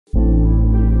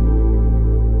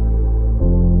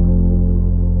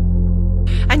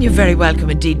And you're very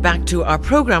welcome indeed back to our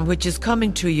programme, which is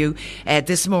coming to you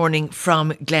this morning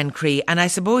from Glencree. And I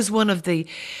suppose one of the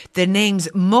names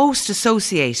most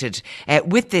associated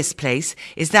with this place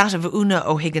is that of Una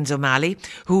O'Higgins O'Malley,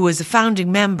 who was a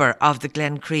founding member of the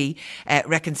Glencree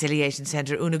Reconciliation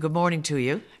Centre. Una, good morning to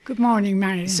you. Good morning,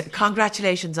 Marion. So,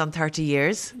 congratulations on 30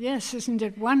 years. Yes, isn't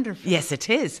it wonderful? Yes,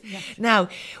 it is. Yes. Now,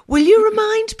 will you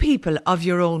remind people of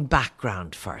your own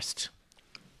background first?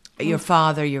 Your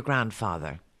father, your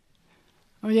grandfather.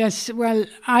 Oh, yes. Well,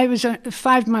 I was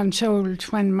 5 months old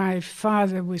when my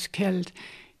father was killed.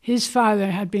 His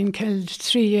father had been killed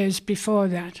 3 years before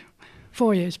that,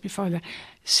 4 years before that.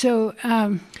 So,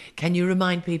 can you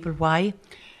remind people why?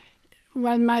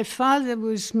 Well, my father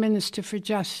was Minister for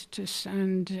Justice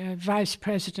and Vice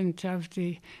President of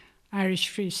the Irish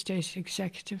Free State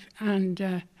Executive.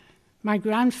 And my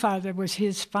grandfather was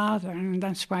his father, and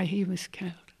that's why he was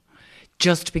killed.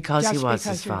 Just because he was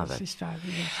his father. Yes.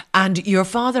 And your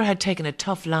father had taken a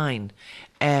tough line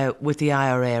with the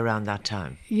IRA around that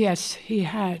time. Yes, he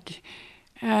had.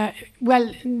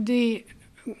 Well, the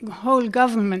whole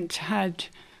government had,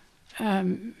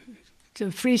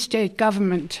 the Free State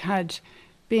government had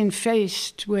been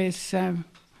faced with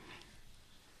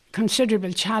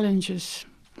considerable challenges.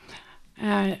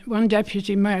 One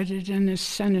deputy murdered and a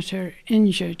senator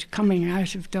injured coming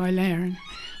out of Dáil Éireann.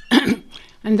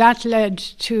 And that led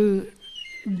to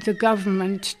the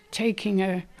government taking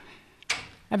a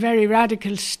very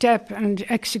radical step and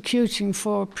executing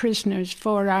 4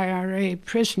 IRA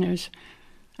prisoners.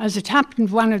 As it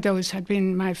happened, one of those had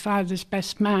been my father's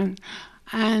best man,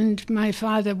 and my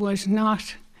father was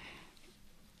not,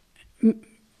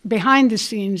 behind the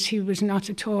scenes, he was not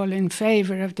at all in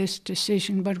favour of this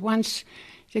decision, but once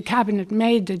the cabinet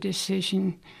made the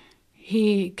decision,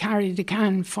 he carried the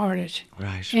can for it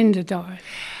in the Dáil.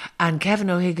 And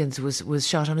Kevin O'Higgins was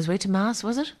shot on his way to Mass,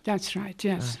 was it? That's right,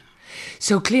 yes.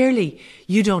 So clearly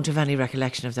you don't have any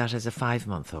recollection of that as a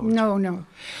 5-month-old. No.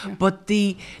 But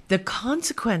the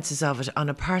consequences of it on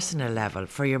a personal level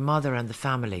for your mother and the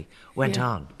family went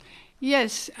on.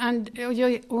 Yes, and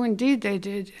indeed they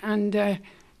did. And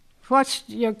what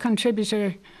your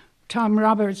contributor Tom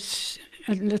Roberts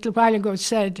a little while ago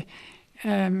said,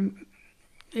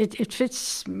 it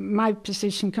fits my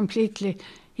position completely.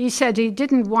 He said he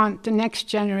didn't want the next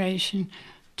generation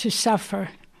to suffer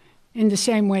in the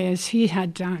same way as he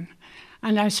had done.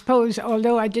 And I suppose,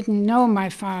 although I didn't know my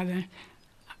father,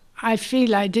 I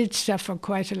feel I did suffer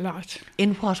quite a lot.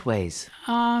 In what ways?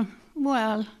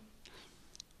 Well,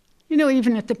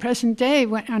 even at the present day,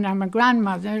 and I'm a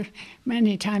grandmother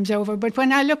many times over, but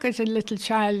when I look at a little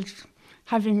child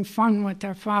having fun with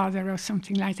their father or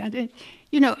something like that,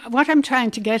 what I'm trying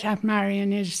to get at,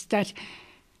 Marion, is that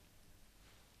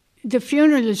the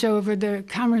funeral is over, the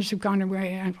cameras have gone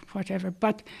away and whatever,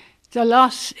 but the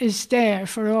loss is there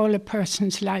for all a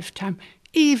person's lifetime.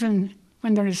 Even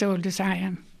when they're as old as I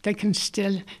am, they can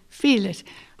still feel it.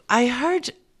 I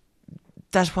heard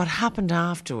that what happened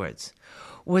afterwards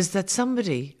was that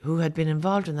somebody who had been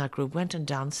involved in that group went and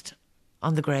danced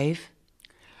on the grave.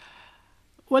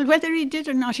 Well, whether he did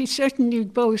or not, he certainly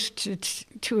boasted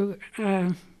to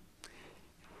a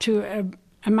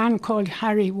man called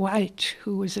Harry White,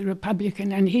 who was a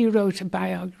Republican, and he wrote a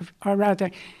biography, or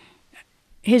rather,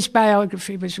 his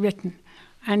biography was written.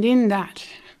 And in that,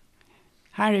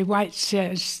 Harry White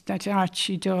says that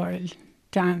Archie Doyle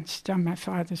danced on my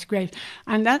father's grave.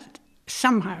 And that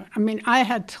somehow, I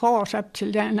had thought up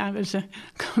till then I was a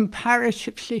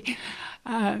comparatively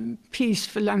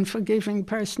peaceful and forgiving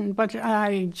person, but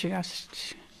that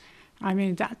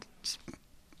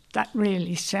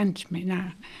really sent me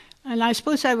now. And I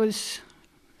suppose I was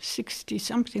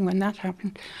 60-something when that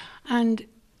happened. And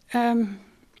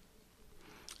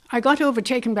I got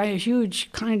overtaken by a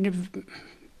huge kind of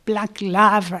black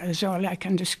lava, is all I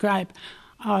can describe,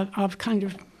 of kind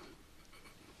of,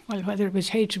 well, whether it was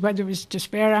hatred, whether it was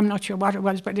despair, I'm not sure what it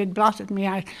was, but it blotted me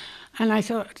out. And I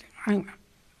thought,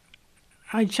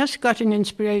 I just got an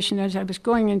inspiration as I was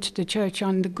going into the church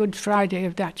on the Good Friday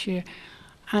of that year.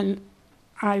 And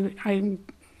I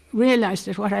realised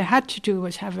that what I had to do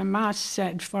was have a mass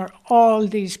said for all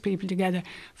these people together,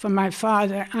 for my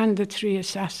father and the 3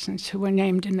 assassins who were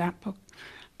named in that book.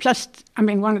 Plus,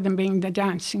 one of them being the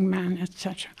dancing man,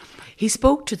 etc. He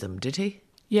spoke to them, did he?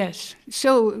 Yes.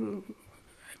 So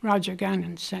Roger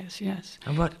Gannon says, yes.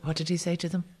 And what did he say to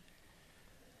them?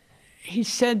 He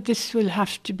said, this will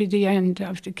have to be the end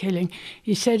of the killing.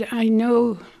 He said, I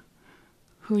know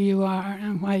who you are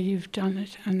and why you've done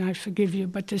it, and I forgive you,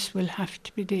 but this will have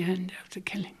to be the end of the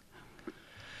killing.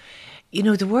 You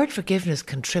know, the word forgiveness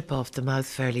can trip off the mouth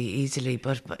fairly easily,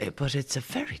 but it's a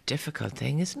very difficult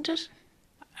thing, isn't it?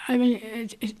 I mean,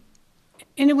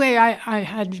 in a way, I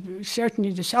had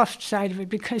certainly the soft side of it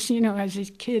because, you know, as a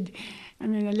kid, I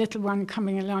mean, a little one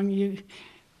coming along,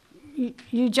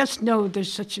 you just know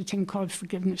there's such a thing called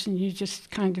forgiveness and you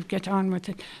just kind of get on with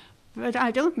it. But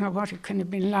I don't know what it could have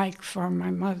been like for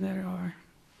my mother or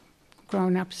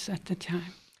grown-ups at the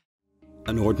time.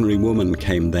 An ordinary woman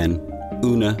came then,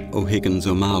 Una O'Higgins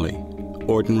O'Malley,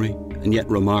 ordinary and yet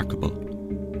remarkable,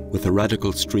 with a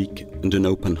radical streak and an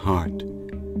open heart.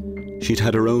 She'd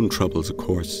had her own troubles, of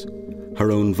course,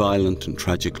 her own violent and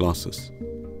tragic losses,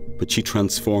 but she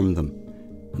transformed them,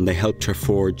 and they helped her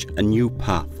forge a new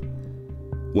path,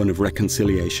 one of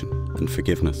reconciliation and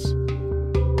forgiveness.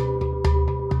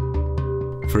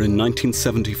 For in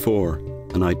 1974,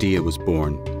 an idea was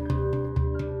born.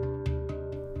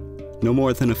 No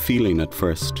more than a feeling at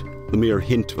first, the mere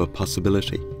hint of a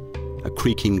possibility, a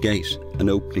creaking gate, an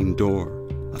opening door,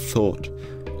 a thought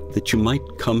that you might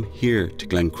come here to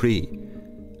Glencree,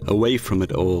 away from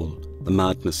it all, the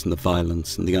madness and the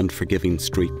violence and the unforgiving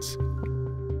streets.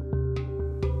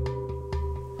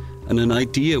 And an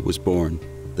idea was born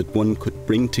that one could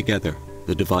bring together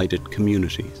the divided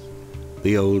communities,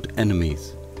 the old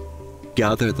enemies,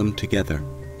 gather them together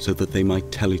so that they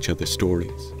might tell each other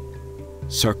stories,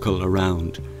 circle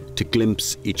around to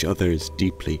glimpse each other's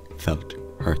deeply felt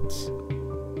hurts.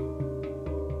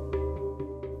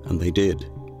 And they did.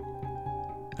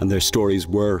 And their stories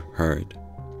were heard,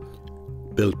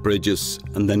 built bridges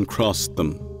and then crossed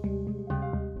them.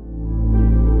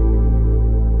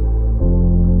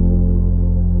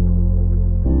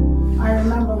 I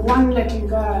remember one little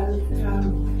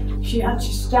girl, she had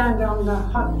to stand on the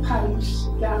hot pipes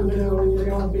down below in the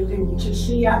old building to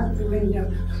see out the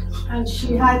window. And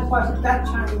she had what at that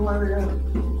time were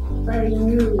very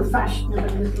new, fashionable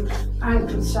little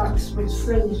ankle socks with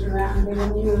frills around. They were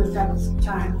new at that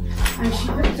time. And she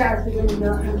looked out the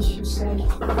window and she said,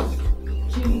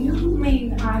 "Do you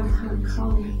mean I can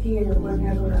come here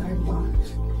whenever I want?"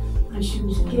 And she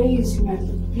was gazing at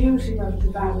the beauty of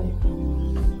the valley.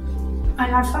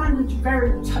 And I found it a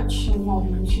very touching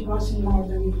moment. She wasn't more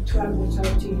than 12 or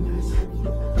 13, I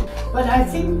think. But I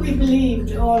think we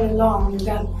believed all along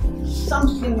that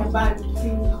something about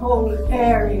the whole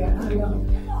area and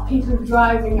the people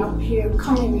driving up here,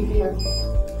 coming here,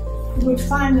 would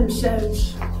find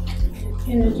themselves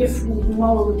in a different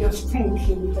mode of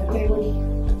thinking, that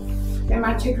they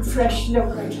might take a fresh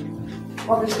look at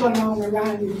what was going on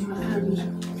around them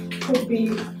and could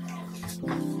be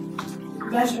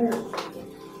better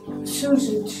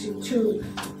suited to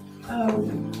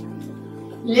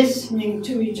listening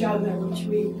to each other, which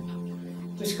we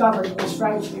discovered was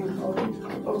frightening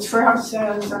both for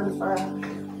ourselves and for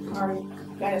our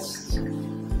guests.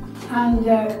 And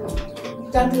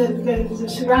that the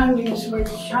surroundings were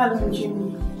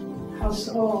challenging us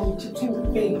all to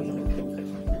think big.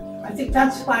 I think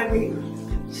that's why we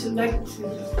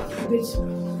selected this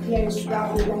place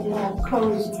rather than more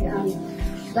cozy and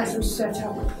better set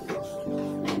up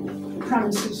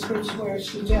premises which were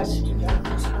suggested at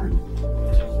the time.